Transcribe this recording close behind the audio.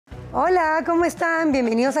Hola, ¿cómo están?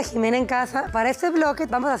 Bienvenidos a Ximena en Casa. Para este bloque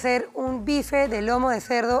vamos a hacer un bife de lomo de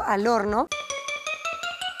cerdo al horno.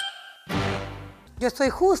 Yo estoy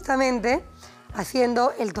justamente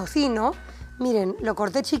haciendo el tocino. Miren, lo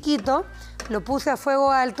corté chiquito, lo puse a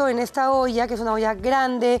fuego alto en esta olla, que es una olla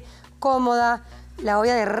grande, cómoda, la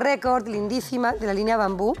olla de récord, lindísima, de la línea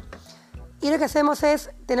bambú. Y lo que hacemos es,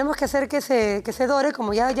 tenemos que hacer que se dore,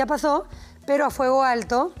 como ya pasó, pero a fuego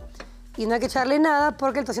alto. Y no hay que echarle nada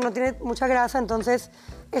porque el tocino tiene mucha grasa, entonces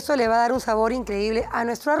esto le va a dar un sabor increíble a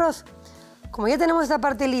nuestro arroz. Como ya tenemos esta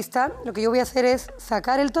parte lista, lo que yo voy a hacer es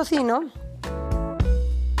sacar el tocino.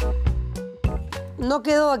 No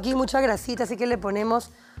quedó aquí mucha grasita, así que le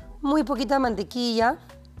ponemos muy poquita mantequilla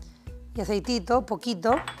y aceitito,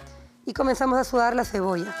 poquito, y comenzamos a sudar la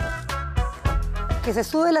cebolla. Que se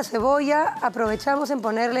sude la cebolla, aprovechamos en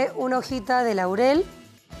ponerle una hojita de laurel.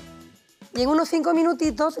 Y en unos 5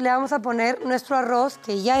 minutitos le vamos a poner nuestro arroz,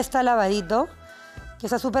 que ya está lavadito, que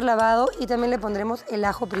está súper lavado, y también le pondremos el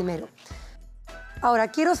ajo primero. Ahora,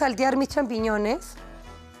 quiero saltear mis champiñones.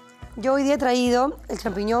 Yo hoy día he traído el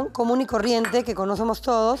champiñón común y corriente, que conocemos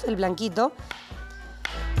todos, el blanquito.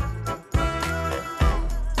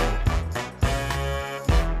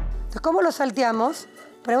 Entonces, ¿cómo lo salteamos?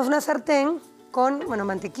 Ponemos una sartén con,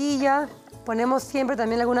 mantequilla. Ponemos siempre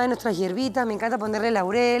también alguna de nuestras hierbitas. Me encanta ponerle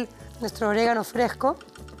laurel, nuestro orégano fresco.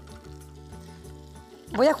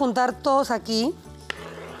 Voy a juntar todos aquí.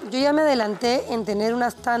 Yo ya me adelanté en tener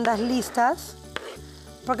unas tandas listas,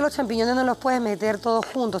 porque los champiñones no los puedes meter todos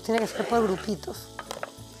juntos, tiene que ser por grupitos.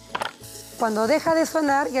 Cuando deja de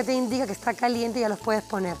sonar ya te indica que está caliente y ya los puedes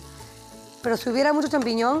poner. Pero si hubiera mucho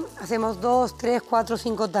champiñón, hacemos 2, 3, 4,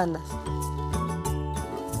 5 tandas.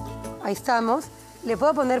 Ahí estamos. Le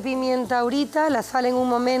puedo poner pimienta ahorita, la sal en un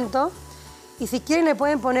momento. Y si quieren le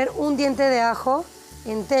pueden poner un diente de ajo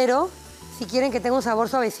entero, si quieren que tenga un sabor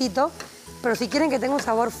suavecito. Pero si quieren que tenga un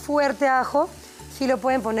sabor fuerte a ajo, sí lo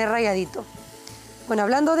pueden poner ralladito. Bueno,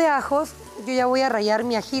 hablando de ajos, yo ya voy a rallar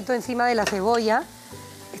mi ajito encima de la cebolla.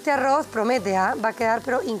 Este arroz promete, va a quedar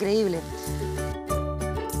pero increíble.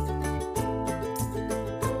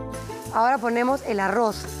 Ahora ponemos el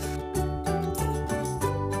arroz.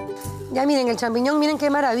 Ya miren, el champiñón, miren qué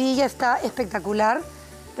maravilla, está espectacular.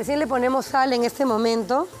 Recién le ponemos sal en este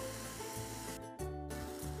momento.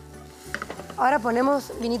 Ahora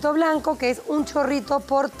ponemos vinito blanco, que es un chorrito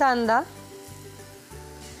por tanda.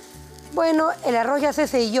 Bueno, el arroz ya se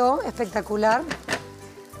selló, espectacular.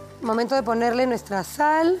 Momento de ponerle nuestra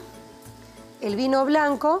sal, el vino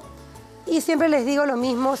blanco. Y siempre les digo lo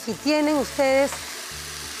mismo, si tienen ustedes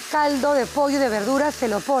caldo de pollo y de verduras, se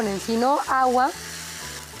lo ponen. Si no, agua.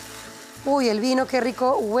 Uy, el vino, qué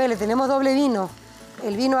rico huele. Tenemos doble vino.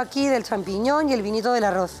 El vino aquí del champiñón y el vinito del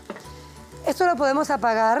arroz. Esto lo podemos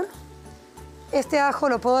apagar. Este ajo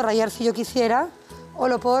lo puedo rallar si yo quisiera, o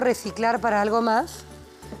lo puedo reciclar para algo más.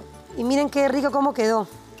 Y miren qué rico cómo quedó.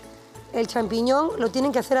 El champiñón lo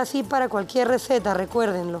tienen que hacer así para cualquier receta,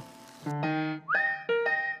 recuérdenlo.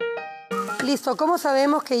 Listo, ¿cómo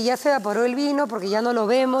sabemos que ya se evaporó el vino? Porque ya no lo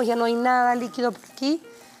vemos, ya no hay nada líquido por aquí.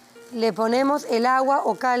 Le ponemos el agua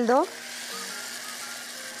o caldo.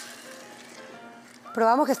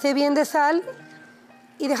 Probamos que esté bien de sal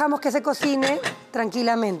y dejamos que se cocine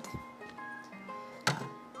tranquilamente.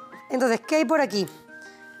 Entonces, ¿qué hay por aquí?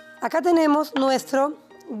 Acá tenemos nuestro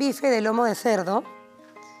bife de lomo de cerdo.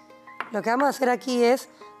 Lo que vamos a hacer aquí es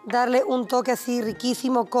darle un toque así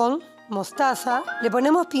riquísimo con mostaza. Le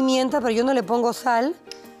ponemos pimienta, pero yo no le pongo sal.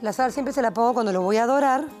 La sal siempre se la pongo cuando lo voy a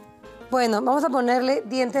dorar. Bueno, vamos a ponerle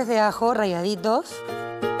dientes de ajo ralladitos.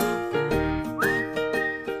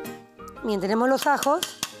 Bien, tenemos los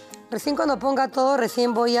ajos. Recién cuando ponga todo,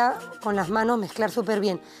 recién voy a con las manos mezclar súper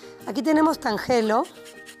bien. Aquí tenemos tangelo.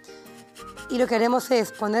 Y lo que haremos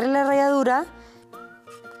es ponerle la ralladura.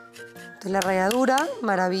 Entonces, la ralladura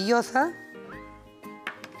maravillosa.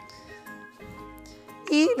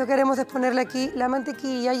 Y lo que haremos es ponerle aquí la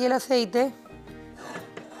mantequilla y el aceite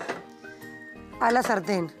a la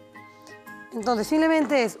sartén. Entonces,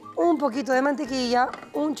 simplemente es un poquito de mantequilla,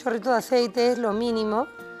 un chorrito de aceite, es lo mínimo.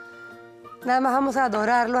 Nada más vamos a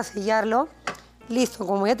dorarlo, a sellarlo. Listo,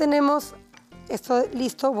 como ya tenemos esto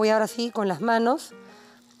listo, voy ahora sí con las manos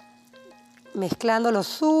mezclándolo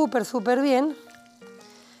súper bien.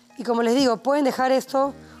 Y como les digo, pueden dejar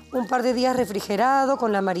esto un par de días refrigerado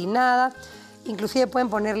con la marinada. Inclusive pueden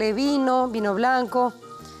ponerle vino blanco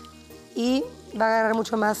y va a agarrar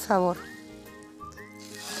mucho más sabor.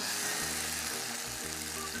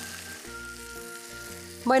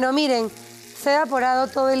 Bueno, miren, se ha evaporado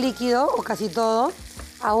todo el líquido, o casi todo.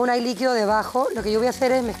 Aún hay líquido debajo. Lo que yo voy a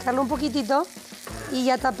hacer es mezclarlo un poquitito y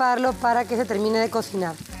ya taparlo para que se termine de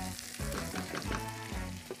cocinar.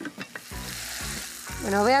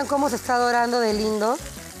 Bueno, vean cómo se está dorando de lindo.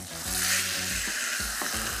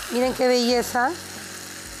 Miren qué belleza.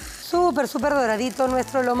 Súper, súper doradito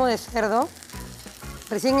nuestro lomo de cerdo.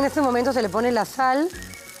 Recién en este momento se le pone la sal.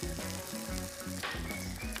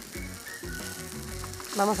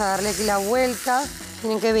 Vamos a darle aquí la vuelta.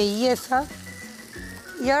 Miren qué belleza.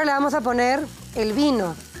 Y ahora le vamos a poner el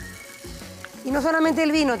vino. Y no solamente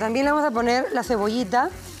el vino, también le vamos a poner la cebollita,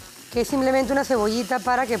 que es simplemente una cebollita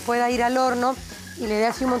para que pueda ir al horno y le dé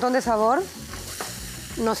así un montón de sabor.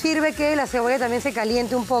 Nos sirve que la cebolla también se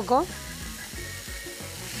caliente un poco.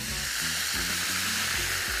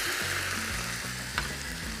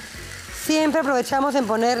 Siempre aprovechamos en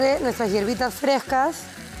ponerle nuestras hierbitas frescas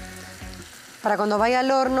para cuando vaya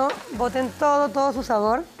al horno boten todo su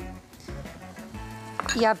sabor.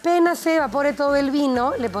 Y apenas se evapore todo el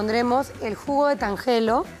vino, le pondremos el jugo de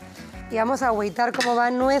tangelo y vamos a agüitar cómo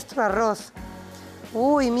va nuestro arroz.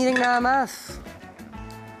 Uy, miren nada más.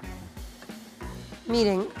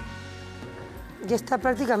 Miren, ya está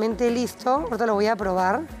prácticamente listo. Ahorita lo voy a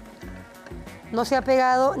probar. No se ha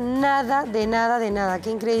pegado nada de nada de nada. Qué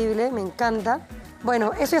increíble, me encanta.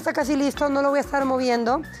 Bueno, esto ya está casi listo. No lo voy a estar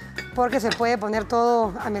moviendo porque se puede poner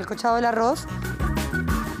todo amelcochado el arroz.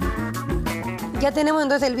 Ya tenemos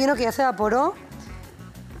entonces el vino que ya se evaporó.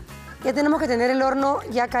 Ya tenemos que tener el horno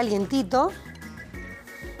ya calientito.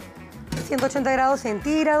 180 grados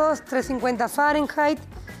centígrados, 350 Fahrenheit.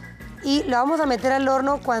 Y lo vamos a meter al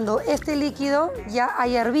horno cuando este líquido ya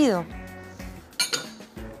haya hervido.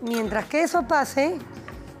 Mientras que eso pase,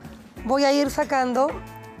 voy a ir sacando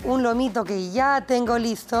un lomito que ya tengo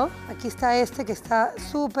listo. Aquí está este que está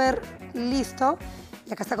súper listo.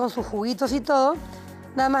 Y acá está con sus juguitos y todo.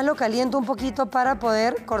 Nada más lo caliento un poquito para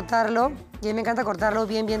poder cortarlo. Y a mí me encanta cortarlo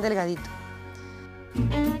bien delgadito.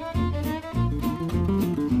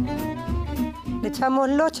 Le echamos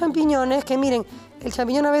los champiñones, que miren, el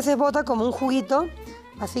champiñón a veces bota como un juguito.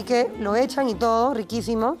 Así que lo echan y todo,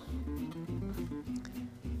 riquísimo.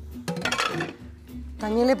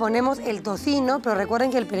 También le ponemos el tocino, pero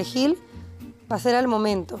recuerden que el perejil va a ser al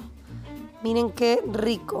momento. Miren qué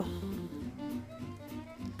rico.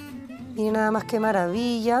 Miren nada más qué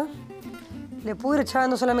maravilla. Le puedo ir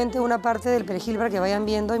echando solamente una parte del perejil para que vayan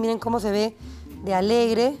viendo. Y miren cómo se ve de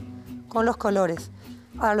alegre con los colores.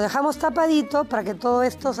 Ahora lo dejamos tapadito para que todos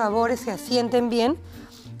estos sabores se asienten bien.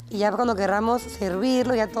 Y ya cuando querramos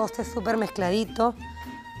servirlo, ya todo esté súper mezcladito.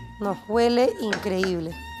 Nos huele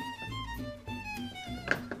increíble.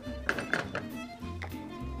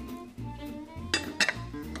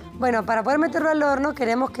 Bueno, para poder meterlo al horno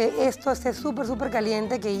queremos que esto esté súper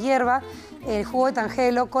caliente, que hierva el jugo de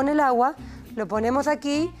tangelo con el agua. Lo ponemos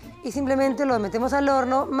aquí y simplemente lo metemos al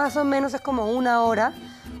horno. Más o menos es como 1 hora.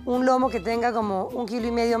 Un lomo que tenga como 1,5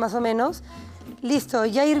 kilos más o menos. Listo,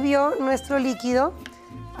 ya hirvió nuestro líquido.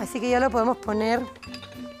 Así que ya lo podemos poner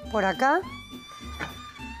por acá.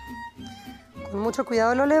 Con mucho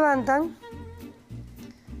cuidado lo levantan.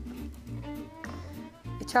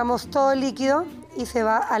 Echamos todo el líquido y se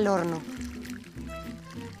va al horno.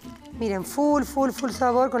 Miren, full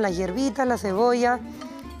sabor con las hierbitas, la cebolla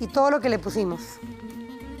y todo lo que le pusimos.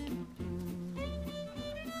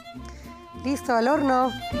 Listo, al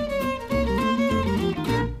horno.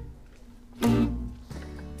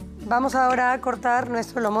 Vamos ahora a cortar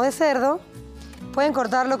nuestro lomo de cerdo. Pueden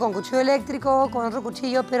cortarlo con cuchillo eléctrico o con otro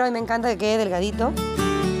cuchillo, pero a mí me encanta que quede delgadito.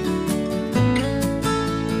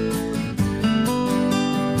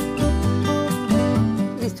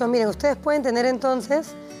 Listo, miren, ustedes pueden tener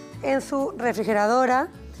entonces en su refrigeradora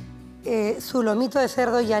su lomito de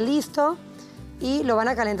cerdo ya listo y lo van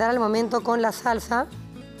a calentar al momento con la salsa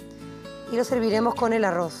y lo serviremos con el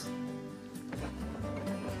arroz.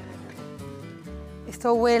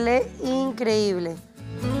 Esto huele increíble.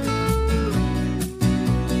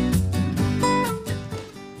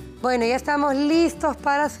 Bueno, ya estamos listos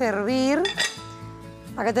para servir.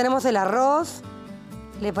 Acá tenemos el arroz,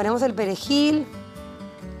 le ponemos el perejil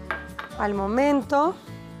al momento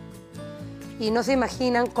y no se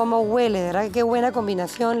imaginan cómo huele, de verdad que qué buena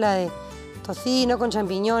combinación la de tocino con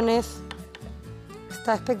champiñones.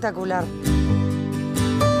 Está espectacular.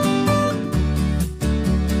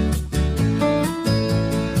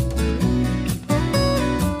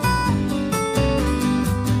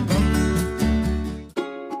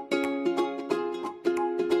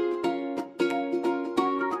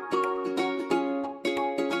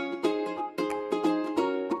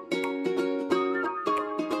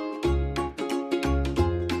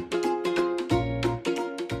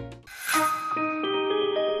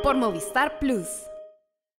 Por Movistar Plus.